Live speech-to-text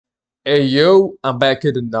Hey yo, I'm back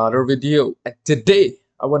with another video, and today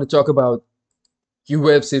I want to talk about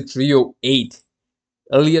UFC 308,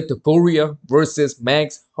 Ilia Topuria versus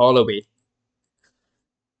Max Holloway,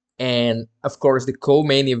 and of course the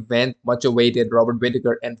co-main event, much awaited Robert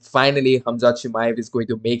Whittaker, and finally Khamzat Chimaev is going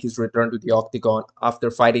to make his return to the octagon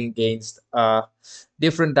after fighting against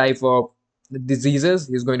different type of diseases.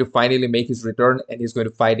 He's going to finally make his return, and he's going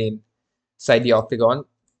to fight inside the octagon,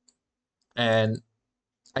 and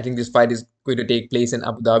I think this fight is going to take place in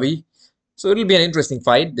Abu Dhabi. So it'll be an interesting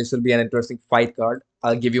fight. This will be an interesting fight card.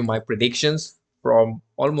 I'll give you my predictions from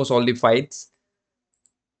almost all the fights,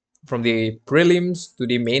 from the prelims to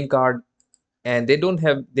the main card. And they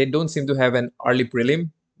don't seem to have an early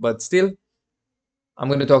prelim, but still, I'm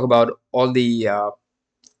going to talk about all the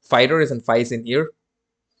fighters and fights in here.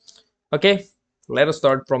 Okay, let us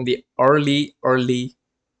start from the early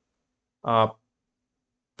uh,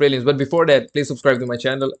 prelims. But before that, please subscribe to my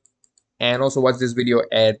channel and also watch this video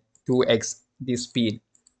at 2x the speed.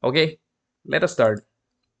 Okay, let us start.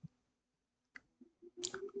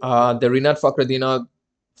 The Rinat Fakhreddinov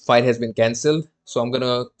fight has been cancelled, so I'm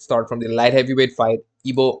gonna start from the light heavyweight fight.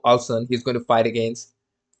 Ibo Alson, he's going to fight against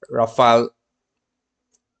Rafael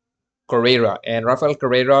Carrera, and Rafael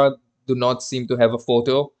Carrera do not seem to have a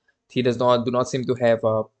photo. He do not seem to have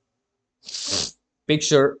a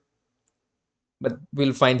picture, but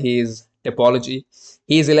we'll find his topology.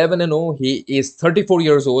 He is 11-0. He is 34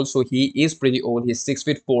 years old, so he is pretty old. He's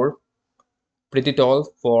 6'4", pretty tall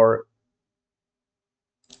for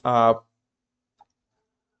uh,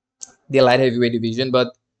 the light heavyweight division.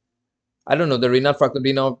 But I don't know. The Rinat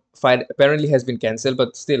Fakhreddinov fight apparently has been cancelled,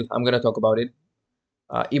 but still, I'm gonna talk about it.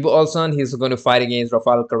 Ibo Alson, he's going to fight against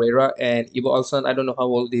Rafael Carrera, and Ibo Alson, I don't know how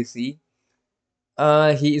old is he.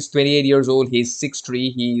 He is 28 years old. He's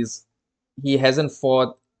 6'3". He hasn't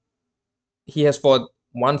fought. He has fought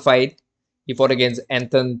one fight. He fought against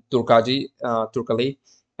Anton Turkali.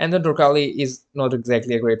 Anton Turkali is not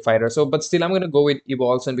exactly a great fighter. So, but still, I'm going to go with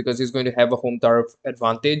Ibo Alson because he's going to have a home turf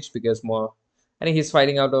advantage because more. I think he's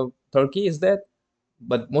fighting out of Turkey. Is that?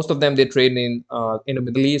 But most of them they train in the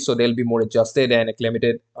Middle East, so they'll be more adjusted and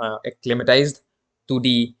acclimatized to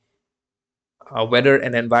the weather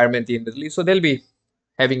and environment in the Middle East, so they'll be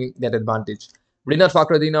having that advantage. Rinat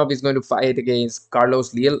Fakhreddinov is going to fight against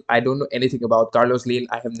Carlos Leal. I don't know anything about Carlos Leal.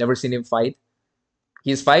 I have never seen him fight.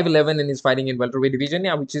 He's 5'11" and he's fighting in welterweight division,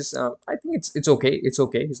 yeah, which is I think it's okay. It's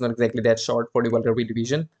okay. He's not exactly that short for the welterweight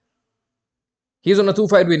division. He's on a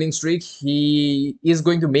 2-fight winning streak. He is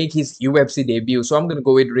going to make his UFC debut. So I'm going to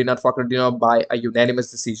go with Rinat Fakhreddinov by a unanimous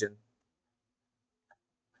decision.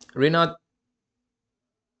 Rinat,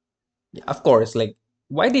 yeah, of course, like,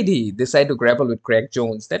 why did he decide to grapple with Craig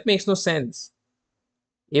Jones? That makes no sense.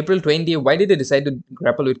 April 20, why did he decide to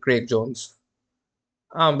grapple with Craig Jones?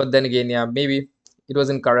 But then again, yeah, maybe it was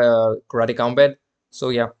in karate combat. So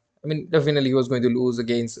yeah, I mean, definitely he was going to lose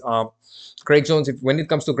against Craig Jones. If when it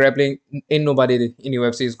comes to grappling, ain't nobody in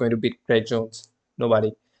UFC is going to beat Craig Jones.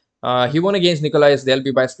 Nobody. He won against Nicolas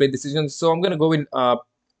Delby by split decision. So I'm gonna go with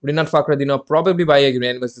Rinat Fakhreddinov probably by a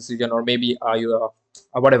unanimous decision or maybe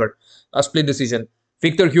whatever, a split decision.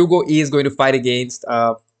 Victor Hugo is going to fight against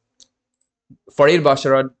Farid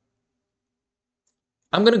Basharat.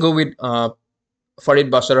 I'm gonna go with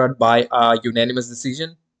Farid Basharat by a unanimous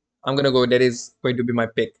decision. I'm gonna go. That is going to be my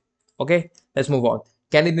pick. Okay, let's move on.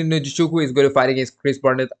 Kennedy Njoku is going to fight against Chris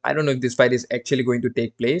Burnett. I don't know if this fight is actually going to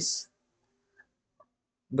take place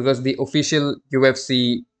because the official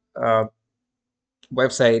UFC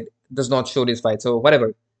website does not show this fight. So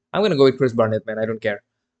whatever. I'm gonna go with Chris Burnett, man. I don't care.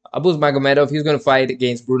 Abus Magomedov, he's gonna fight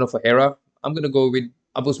against Bruno Ferreira. I'm gonna go with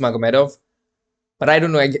Abus Magomedov. But I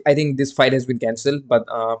don't know. I think this fight has been cancelled. But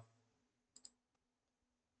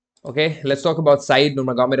okay, let's talk about Said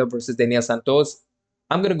Nurmagomedov versus Daniel Santos.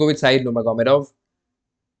 I'm gonna go with Said Nurmagomedov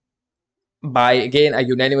by again a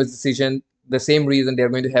unanimous decision. The same reason they're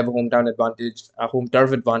going to have a hometown advantage, a home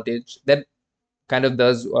turf advantage. That kind of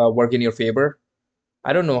does work in your favor.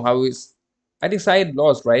 I don't know how is. I think Said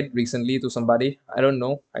lost right recently to somebody. I don't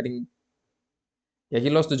know. I think yeah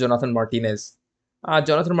he lost to Jonathan Martinez.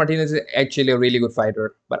 Jonathan Martinez is actually a really good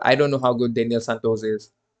fighter, but I don't know how good Daniel Santos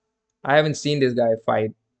is. I haven't seen this guy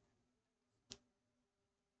fight.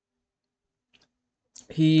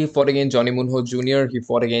 He fought against Johnny Munho Jr. He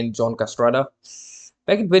fought against John Castrada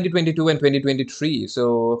back in 2022 and 2023.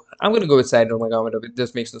 So I'm gonna go with Said Nurmagomedov. It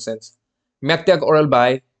just makes no sense. Mektiak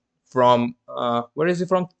Oralbay from where is he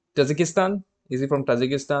from? Tajikistan? Is he from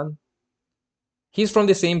Tajikistan? He's from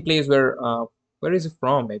the same place where is he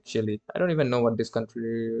from actually? I don't even know what this country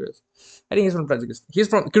is. I think he's from Tajikistan. He's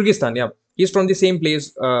from Kyrgyzstan, yeah. He's from the same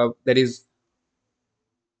place that is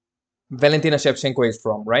Valentina Shevchenko is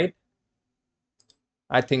from, right?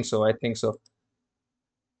 I think so. I think so.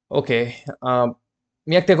 Okay.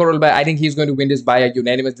 Miakte Korolbai, I think he's going to win this by a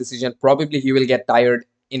unanimous decision. Probably he will get tired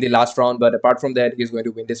in the last round, but apart from that, he's going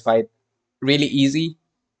to win this fight really easy.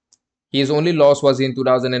 His only loss was in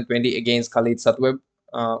 2020 against Khalid Satweb,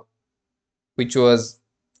 uh, which was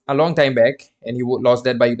a long time back, and he lost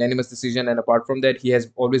that by unanimous decision. And apart from that, he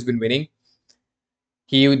has always been winning.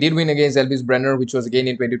 He did win against Elvis Brenner, which was again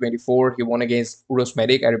in 2024. He won against Uros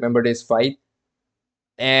Medic. I remember this fight.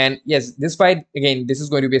 And yes, this fight, again, this is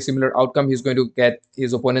going to be a similar outcome. He's going to get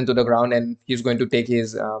his opponent to the ground and he's going to take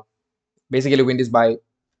his, basically win this by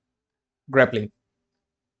grappling.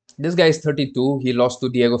 This guy is 32. He lost to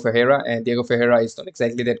Diego Ferreira, and Diego Ferreira is not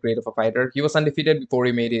exactly that great of a fighter. He was undefeated before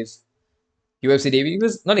he made his UFC debut. He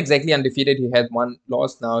was not exactly undefeated. He had one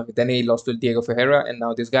loss. Now then he lost to Diego Ferreira, and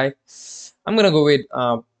now this guy. I'm gonna go with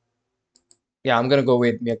yeah, I'm gonna go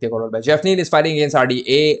with Miakte Korolba. Jeff Neal is fighting against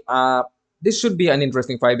RDA. This should be an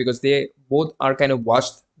interesting fight because they both are kind of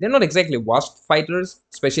washed. They're not exactly washed fighters,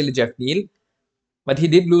 especially Jeff Neal, but he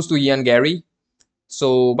did lose to Ian Gary.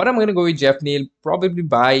 So, but I'm gonna go with Jeff Neal probably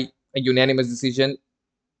by a unanimous decision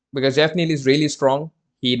because Jeff Neal is really strong.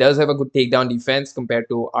 He does have a good takedown defense compared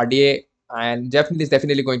to RDA, and Jeff Neal is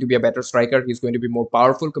definitely going to be a better striker. He's going to be more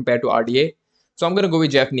powerful compared to RDA. So I'm gonna go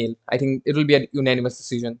with Jeff Neal. I think it will be a unanimous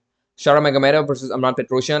decision. Shara Magomedov versus Arman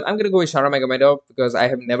Petrosyan. I'm gonna go with Shara Magomedov because I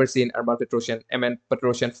have never seen Arman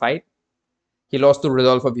Petrosyan fight. He lost to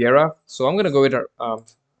Rodolfo Vieira, so I'm gonna go with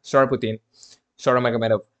Shara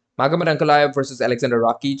Magomedov. Magomed Ankalaev versus Alexander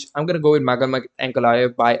Rakic. I'm gonna go with Magomed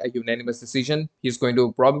Ankalaev by a unanimous decision. He's going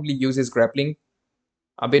to probably use his grappling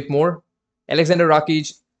a bit more. Alexander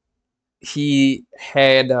Rakic, he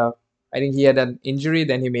had, I think he had an injury.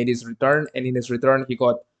 Then he made his return, and in his return, he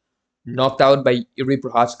got knocked out by Yuri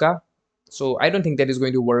Prohaska. So I don't think that is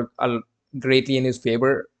going to work greatly in his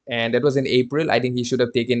favor. And that was in April. I think he should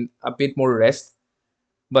have taken a bit more rest.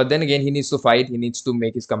 But then again, he needs to fight. He needs to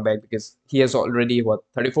make his comeback because he has already, what,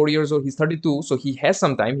 34 years old? He's 32. So he has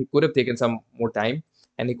some time. He could have taken some more time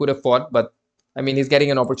and he could have fought. But I mean, he's getting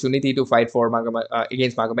an opportunity to fight for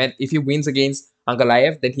against Magomed. If he wins against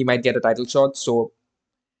Ankalaev, then he might get a title shot. So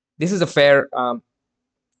this is a fair.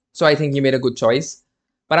 So I think he made a good choice.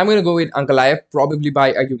 But I'm going to go with Ankalaev probably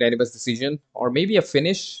by a unanimous decision or maybe a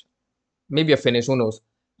finish. Maybe a finish, who knows.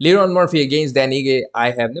 Leron Murphy against Dan Ige.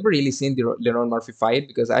 I have never really seen the Leron Murphy fight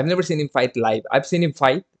because I've never seen him fight live. I've seen him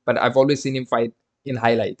fight, but I've always seen him fight in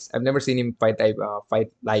highlights. I've never seen him fight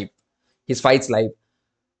live. His fights live.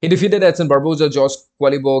 He defeated Edson Barboza, Josh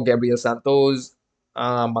Qualibo, Gabriel Santos,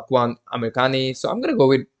 Makwan Americani. So I'm going to go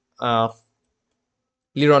with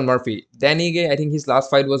Leron Murphy. Dan Ige, I think his last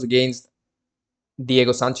fight was against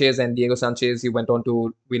Diego Sanchez, and Diego Sanchez, he went on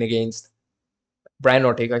to win against Brian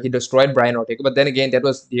Ortega. He destroyed Brian Ortega, but then again, that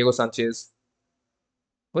was Diego Sanchez.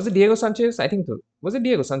 Was it Diego Sanchez? I think so. Was it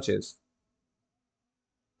Diego Sanchez?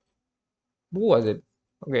 Who was it?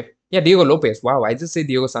 Okay. Yeah, Diego Lopez. Wow, I just say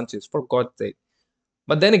Diego Sanchez, for God's sake.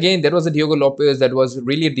 But then again, there was a Diego Lopez that was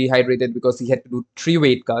really dehydrated because he had to do 3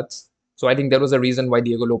 weight cuts. So I think that was a reason why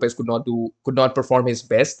Diego Lopez could not perform his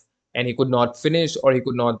best, and he could not finish or he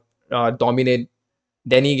could not dominate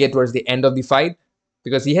Denige towards the end of the fight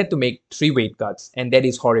because he had to make 3 weight cuts, and that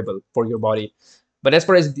is horrible for your body. But as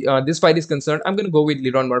far as this fight is concerned, I'm going to go with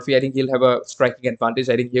Leron Murphy. I think he'll have a striking advantage.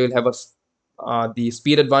 I think he will have the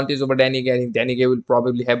speed advantage over Denige. I think Denige will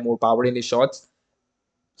probably have more power in his shots.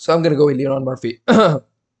 So I'm going to go with Leron Murphy.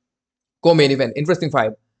 Co-main event. Interesting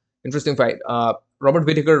fight. Interesting fight. Robert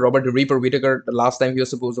the Reaper Whittaker, the last time he was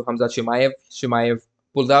supposed to Khamzat Chimaev. Chimaev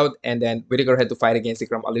pulled out, and then Whittaker had to fight against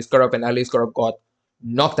Ikram Aliskerov, and Aliskerov got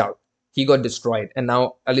knocked out. He got destroyed, and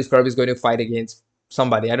now Aliskerov is going to fight against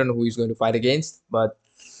somebody. I don't know who he's going to fight against, but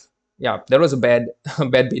yeah, that was a bad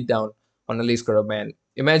beatdown on Aliskerov, man.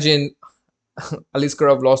 Imagine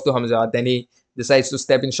Aliskerov lost to Khamzat, then he decides to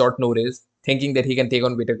step in short notice, thinking that he can take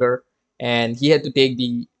on Whittaker, and he had to take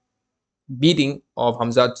the beating of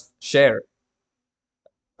Khamzat's share.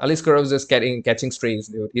 Aliskerov is just catching strays,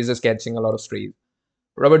 dude. He's just catching a lot of strays.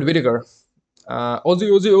 Robert Whittaker.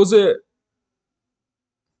 Ozzy.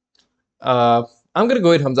 I'm gonna go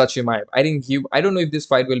with Khamzat Chimaev. I don't know if this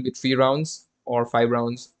fight will be 3 rounds or 5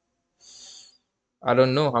 rounds. I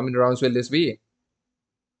don't know how many rounds will this be.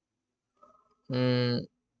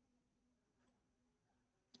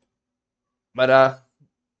 But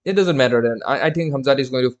it doesn't matter then. I think Khamzat is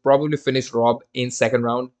going to probably finish Rob in 2nd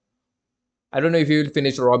round. I don't know if he will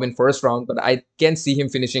finish Rob in 1st round, but I can see him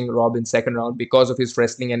finishing Rob in 2nd round because of his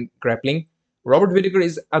wrestling and grappling. Robert Whittaker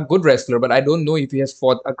is a good wrestler, but I don't know if he has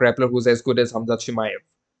fought a grappler who's as good as Khamzat Chimaev.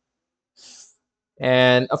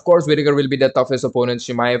 And of course, Whittaker will be the toughest opponent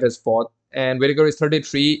Chimaev has fought. And Whittaker is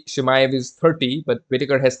 33, Chimaev is 30, but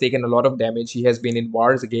Whittaker has taken a lot of damage. He has been in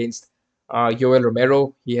wars against Yoel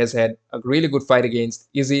Romero. He has had a really good fight against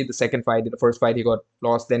Izzy, the second fight. In the first fight, he got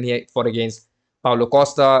lost. Then he fought against Paulo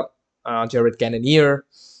Costa, Jared Cannonier,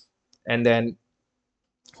 and then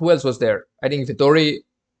who else was there? I think Vittori.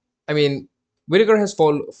 I mean, Whittaker has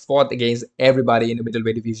fought against everybody in the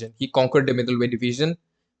middleweight division. He conquered the middleweight division.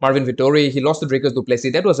 Marvin Vittori, he lost to Dricus du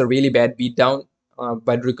Plessis. That was a really bad beatdown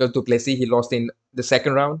by Dricus du Plessis. He lost in the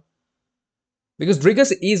second round. Because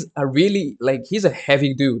Dricus is a really, like, he's a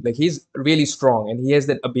heavy dude. Like, he's really strong. And he has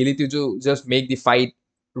that ability to just make the fight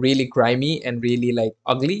really grimy and really, like,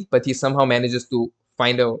 ugly. But he somehow manages to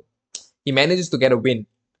he manages to get a win.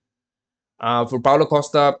 For Paulo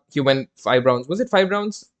Costa, he went 5 rounds. Was it 5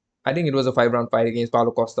 rounds? I think it was a 5 round fight against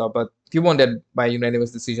Paulo Costa, but he won that by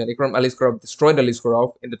unanimous decision. Ikram Aliskerov destroyed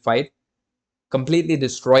Aliskerov in the fight, completely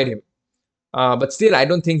destroyed him. But still, I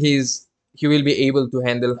don't think he will be able to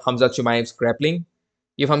handle Khamzat Chimaev's grappling.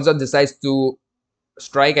 If Khamzat decides to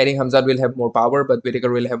strike, I think Khamzat will have more power, but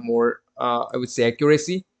Whittaker will have more, I would say,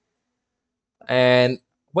 accuracy. And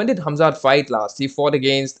when did Khamzat fight last? He fought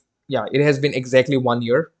against, yeah, it has been exactly 1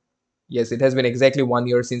 year. Yes, it has been exactly 1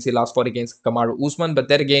 year since he last fought against Kamaru Usman. But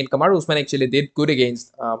then again, Kamaru Usman actually did good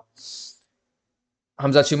against Khamzat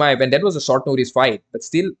Chimaev, and that was a short notice fight. But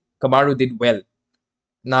still, Kamaru did well.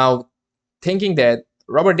 Now, thinking that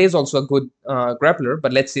Robert is also a good grappler,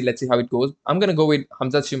 but let's see how it goes. I'm gonna go with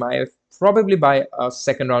Khamzat Chimaev probably by a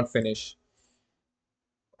second round finish.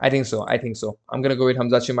 I think so. I'm gonna go with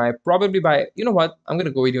Khamzat Chimaev probably by, you know what? I'm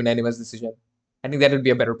gonna go with unanimous decision. I think that would be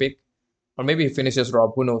a better pick, or maybe he finishes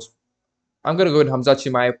Rob. Who knows? I'm gonna go with Khamzat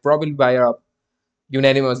Chimaev probably by a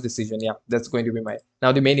unanimous decision. Yeah, that's going to be my.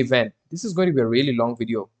 Now the main event. This is going to be a really long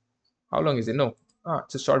video. How long is it? No,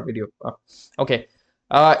 it's a short video. Okay.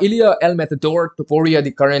 Ilia El Matador Topuria,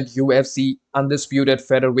 the current UFC undisputed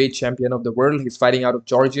featherweight champion of the world. He's fighting out of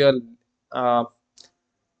Georgia.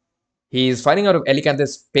 He's fighting out of Alicante,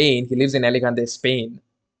 Spain. He lives in Alicante, Spain.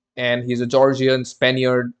 And he's a Georgian,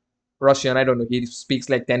 Spaniard, Russian. I don't know. He speaks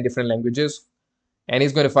like 10 different languages. And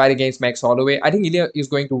he's going to fight against Max Holloway. I think Ilia is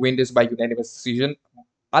going to win this by unanimous decision.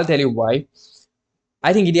 I'll tell you why.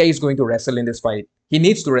 I think Ilia is going to wrestle in this fight. He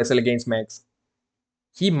needs to wrestle against Max.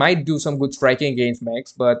 He might do some good striking against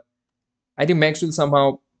Max, but I think Max will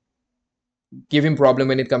somehow give him problem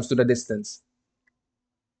when it comes to the distance.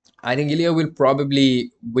 I think Ilia will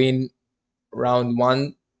probably win round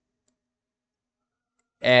 1,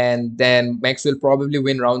 and then Max will probably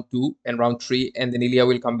win round 2 and round 3, and then Ilia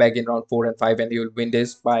will come back in round 4 and 5, and he will win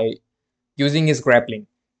this by using his grappling.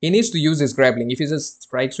 He needs to use his grappling. If he just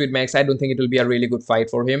strikes with Max, I don't think it will be a really good fight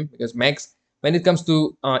for him, because Max, when it comes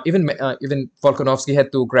to even Volkanovski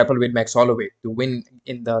had to grapple with Max Holloway to win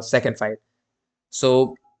in the second fight.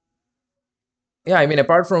 So yeah, I mean,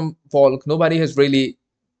 apart from Volk, nobody has really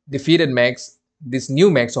defeated Max. This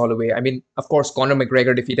new Max Holloway. I mean, of course, Conor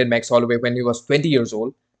McGregor defeated Max Holloway when he was 20 years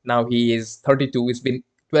old. Now he is 32. It's been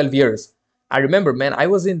 12 years. I remember, man, I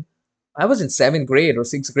was in 7th grade or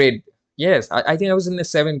 6th grade. Yes, I think I was in the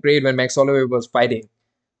 7th grade when Max Holloway was fighting.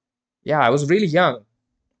 Yeah, I was really young.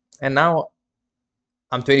 And now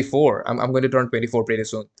I'm 24. I'm going to turn 24 pretty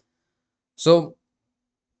soon. So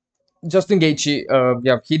Justin Gaethje,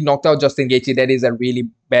 yeah, he knocked out Justin Gaethje. That is a really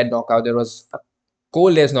bad knockout. There was a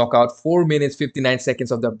cold as knockout, 4 minutes 59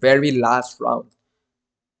 seconds of the very last round.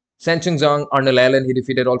 Sanchung Zhang, Arnold Allen, he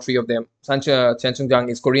defeated all 3 of them. Sanchung Zhang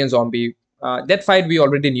is Korean Zombie. That fight we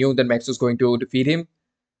already knew that Max was going to defeat him.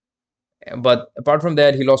 But apart from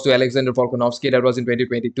that, he lost to Alexander Volkanovski. That was in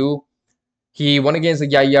 2022. He won against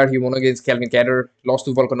Yair. He won against Calvin Kattar. Lost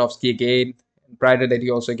to Volkanovski again. Prior to that, he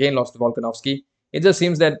also again lost to Volkanovski. It just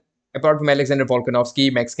seems that apart from Alexander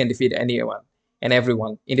Volkanovski, Max can defeat anyone and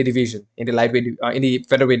everyone in the division, in the lightweight, in the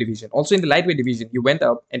featherweight division. Also in the lightweight division, he went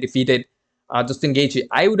up and defeated Justin Gaethje.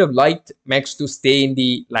 I would have liked Max to stay in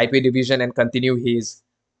the lightweight division and continue his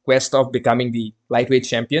quest of becoming the lightweight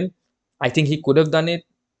champion. I think he could have done it.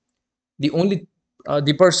 The only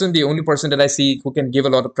person that I see who can give a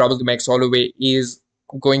lot of trouble to Max Holloway is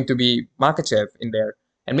going to be Makhachev in there,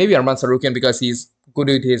 and maybe Arman Sarukian because he's good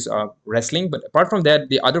with his wrestling. But apart from that,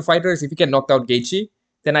 the other fighters, if he can knock out Gaethje,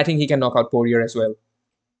 then I think he can knock out Poirier as well.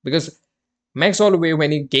 Because Max Holloway,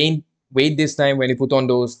 when he gained weight this time, when he put on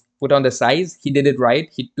the size, he did it right.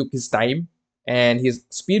 He took his time, and his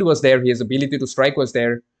speed was there. His ability to strike was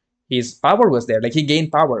there. His power was there. Like, he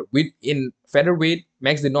gained power. In featherweight,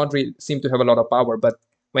 Max did not really seem to have a lot of power. But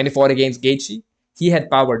when he fought against Gaethje, he had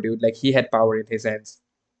power, dude. Like, he had power in his hands.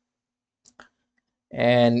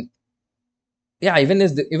 And yeah, even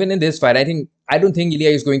in this fight, I think I don't think Ilya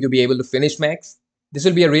is going to be able to finish Max. This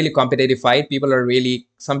will be a really competitive fight.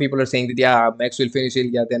 Some people are saying that, yeah, Max will finish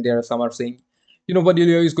Ilya. Then there are some are saying, you know what,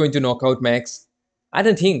 Ilya is going to knock out Max. I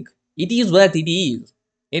don't think. It is what it is.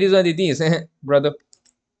 It is what it is, brother.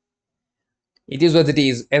 It is what it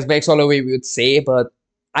is, as Max Holloway would say. But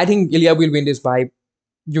I think Ilya will win this by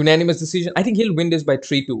unanimous decision. I think he'll win this by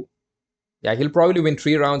 3-2. Yeah, he'll probably win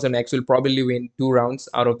 3 rounds, and Max will probably win 2 rounds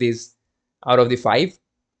out of the five.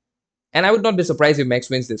 And I would not be surprised if Max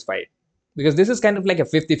wins this fight, because this is kind of like a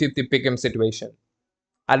 50-50 pick'em situation.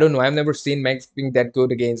 I don't know. I've never seen Max being that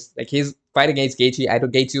good against, like, his fight against Gaethje. I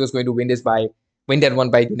thought Gaethje was going to win that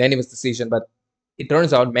one by unanimous decision, but it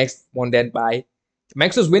turns out Max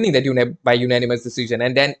was winning that by unanimous decision,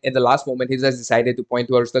 and then at the last moment he just decided to point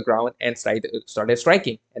towards the ground and started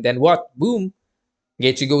striking. And then what? Boom!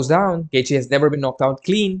 Gaethje goes down. Gaethje has never been knocked out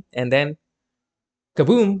clean, and then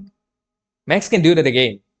kaboom! Max can do that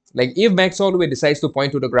again. Like, if Max Holloway decides to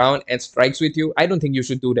point to the ground and strikes with you, I don't think you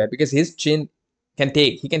should do that, because his chin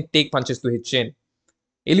he can take punches to his chin.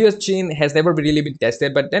 Ilya's chin has never really been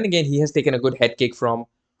tested, but then again, he has taken a good head kick from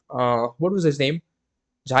what was his name?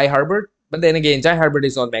 Jai Harbert. But then again, Jai Harbert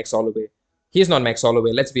is not Max Holloway. He's not Max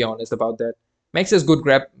Holloway. Let's be honest about that. Max has good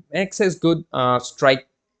strike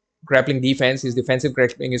grappling defense. His defensive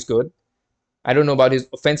grappling is good. I don't know about his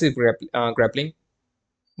offensive grappling.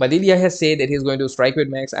 But Ilya has said that he's going to strike with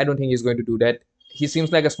Max. I don't think he's going to do that. He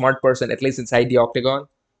seems like a smart person, at least inside the octagon.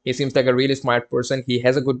 He seems like a really smart person. He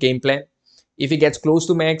has a good game plan. If he gets close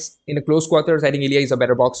to Max in the close quarters, I think Ilya is a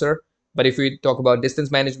better boxer. But if we talk about distance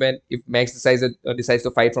management, if Max decides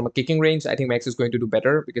to fight from a kicking range, I think Max is going to do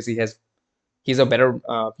better, because he has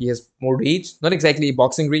more reach. Not exactly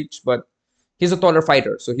boxing reach, but he's a taller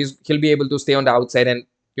fighter, so he'll be able to stay on the outside, and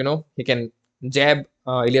he can jab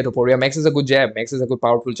Ilia Topuria. Max is a good jab. Max is a good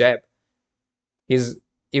powerful jab. If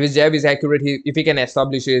his jab is accurate, if he can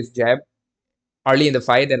establish his jab early in the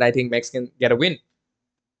fight, then I think Max can get a win.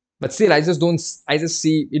 But still, I just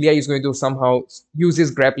see Ilya is going to somehow use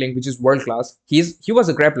his grappling, which is world class. He was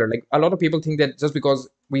a grappler. Like, a lot of people think that just because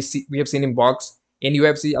we have seen him box in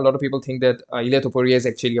UFC, a lot of people think that Ilia Topuria is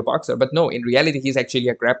actually a boxer. But no, in reality, he's actually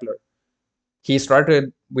a grappler. He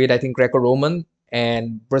started with, I think, Greco-Roman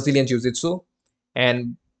and Brazilian Jiu-Jitsu.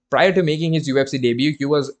 And prior to making his UFC debut, he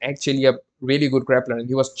was actually a really good grappler, and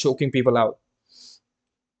he was choking people out.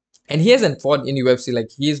 And he hasn't fought in UFC.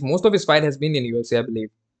 Like, most of his fight has been in UFC, I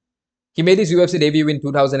believe. He made his UFC debut in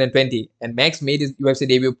 2020, and Max made his UFC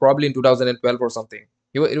debut probably in 2012 or something.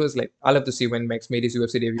 It was like, I'll have to see when Max made his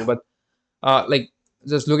UFC debut, but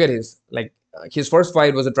just look at his first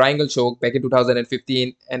fight was a triangle choke back in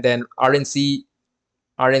 2015, and then RNC,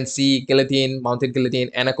 guillotine, mounted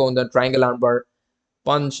guillotine, anaconda, triangle armbar,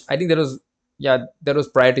 punch. I think that was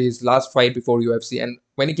prior to his last fight before UFC. And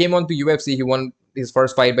when he came on to UFC, he won his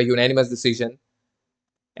first fight by unanimous decision.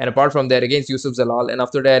 And apart from that, against Yusuf Zalal, and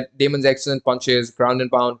after that, Damon Jackson punches, ground and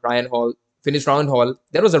pound, Ryan Hall, finished Ryan Hall.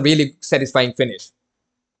 That was a really satisfying finish.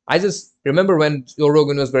 I just remember when Joe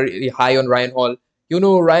Rogan was very high on Ryan Hall.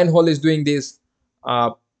 Ryan Hall is doing these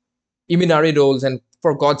Iminari rolls, and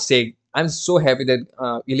for God's sake, I'm so happy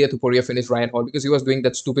that Ilia Topuria finished Ryan Hall, because he was doing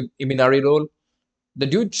that stupid Iminari roll. The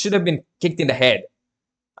dude should have been kicked in the head.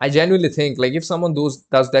 I genuinely think, like, if someone does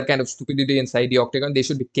that kind of stupidity inside the octagon, they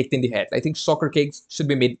should be kicked in the head. I think soccer kicks should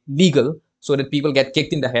be made legal so that people get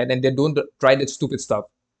kicked in the head and they don't try that stupid stuff.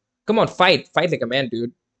 Come on, fight like a man,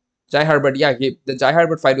 dude. Jai Harbert, the Jai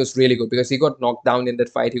Harbert fight was really good, because he got knocked down in that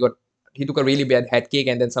fight. He took a really bad head kick,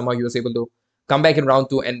 and then somehow he was able to come back in round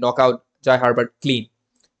 2 and knock out Jai Harbert clean.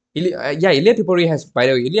 Ilia Topuria has, by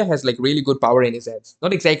the way, Ilia has like really good power in his hands.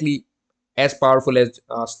 Not exactly as powerful as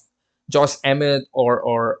Josh Emmett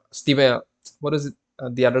or Steven. What is it?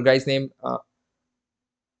 The other guy's name?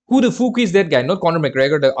 Who the fuck is that guy? Not Conor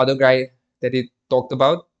McGregor, the other guy that he talked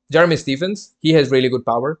about. Jeremy Stephens. He has really good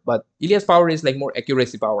power, but Ilia's power is like more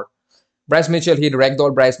accuracy power. Bryce Mitchell, he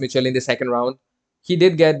ragdolled Bryce Mitchell in the second round. He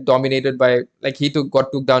did get dominated by, like,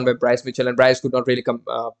 got took down by Bryce Mitchell, and Bryce could not really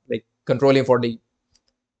control him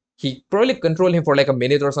he probably controlled him for like a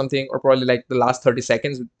minute or something, or probably like the last 30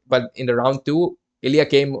 seconds. But in the round 2, Ilia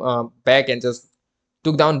came back and just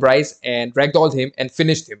took down Bryce and ragdolled him and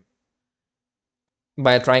finished him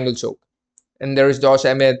by a triangle choke. And there is Josh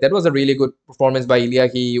Emmett. That was a really good performance by Ilia.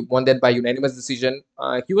 He won that by unanimous decision.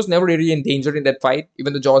 He was never really in danger in that fight,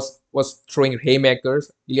 even though Josh was throwing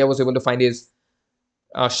haymakers. Ilia was able to find his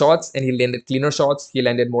shots, and he landed cleaner shots. He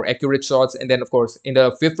landed more accurate shots. And then, of course, in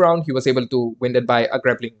the 5th round, he was able to win that by a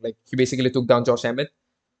grappling. Like, he basically took down Josh Emmett.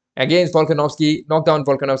 Against Volkanovski, knocked down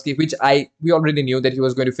Volkanovski, which we already knew that he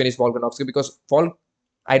was going to finish Volkanovski, because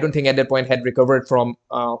I don't think at that point had recovered from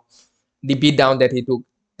the beatdown that he took,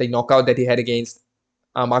 the knockout that he had against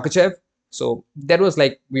Makachev. So that was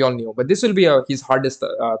like we all knew. But this will be his hardest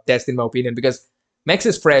test in my opinion, because Max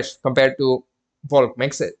is fresh compared to Volk.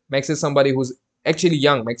 Max is somebody who's actually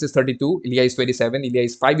young. Max is 32. Ilia is 27. Ilia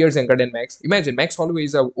is 5 years younger than Max. Imagine, Max Holloway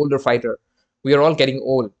is an older fighter. We are all getting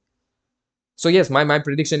old. So yes, my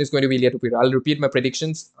prediction is going to be Ilia Topuria. I'll repeat my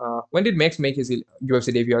predictions. When did Max make his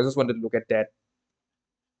UFC debut? I just wanted to look at that.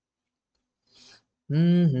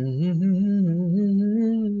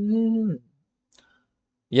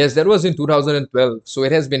 Yes, that was in 2012. So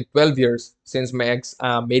it has been 12 years since Max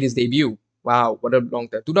made his debut. Wow, what a long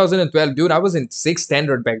time. 2012, dude, I was in sixth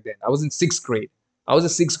standard back then. I was in sixth grade. I was a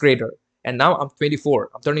sixth grader. And now I'm 24.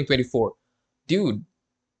 I'm turning 24. Dude,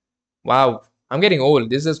 wow, I'm getting old.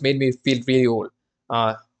 This has made me feel really old.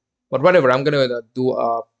 Uh, but whatever, I'm going to do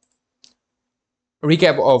a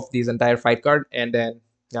recap of this entire fight card, and then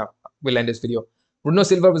yeah, we'll end this video. Bruno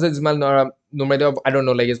Silva versus Ismail Nurmagomedov. I don't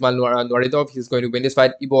know, like Ismail Nurmagomedov, he's going to win this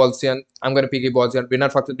fight. Ibo Alcian, I'm going to pick Ibo Alcian.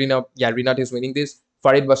 Rinat Fakhruddinov, yeah, Rinat is winning this.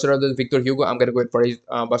 Farid Basharat versus Victor Hugo, I'm going to go with Farid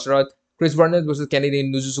Basharat. Chris Burnett versus Kennedy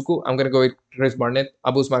Nuzusuku, I'm going to go with Chris Burnett.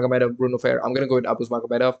 Abus Magomedov, Bruno Fair, I'm going to go with Abus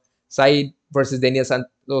Magomedov. Saeed versus Daniel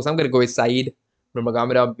Santos, I'm going to go with Saeed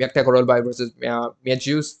Nurmagomedov. Miakta Korolbai versus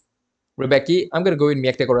Miachius Rebecki, I'm going to go with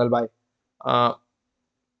Miakta Korolbai.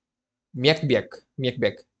 Miekbek.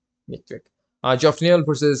 Jeff Neal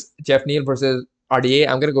versus RDA.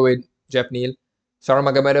 I'm gonna go with Jeff Neal. Sarah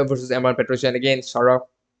Magomedov versus Emma Petrosyan. Again, Sarah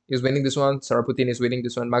is winning this one. Sarah Putin is winning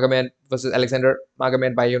this one. Magomed versus Alexander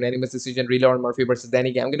Magomed by unanimous decision. Leon Murphy versus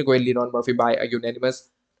Danny. I'm gonna go with Leon Murphy by a unanimous.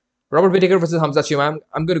 Robert Whittaker versus Khamzat Chimaev.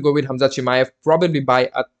 I'm gonna go with Khamzat Chimaev probably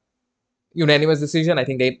by a unanimous decision. I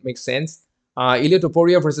think that makes sense. Ilia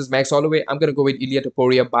Topuria versus Max Holloway. I'm going to go with Ilia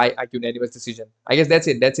Topuria by a unanimous decision. I guess that's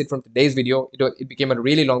it. That's it from today's video. It became a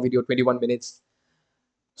really long video, 21 minutes.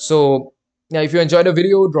 So, yeah, if you enjoyed the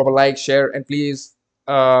video, drop a like, share, and please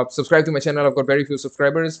subscribe to my channel. I've got very few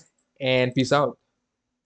subscribers. And peace out.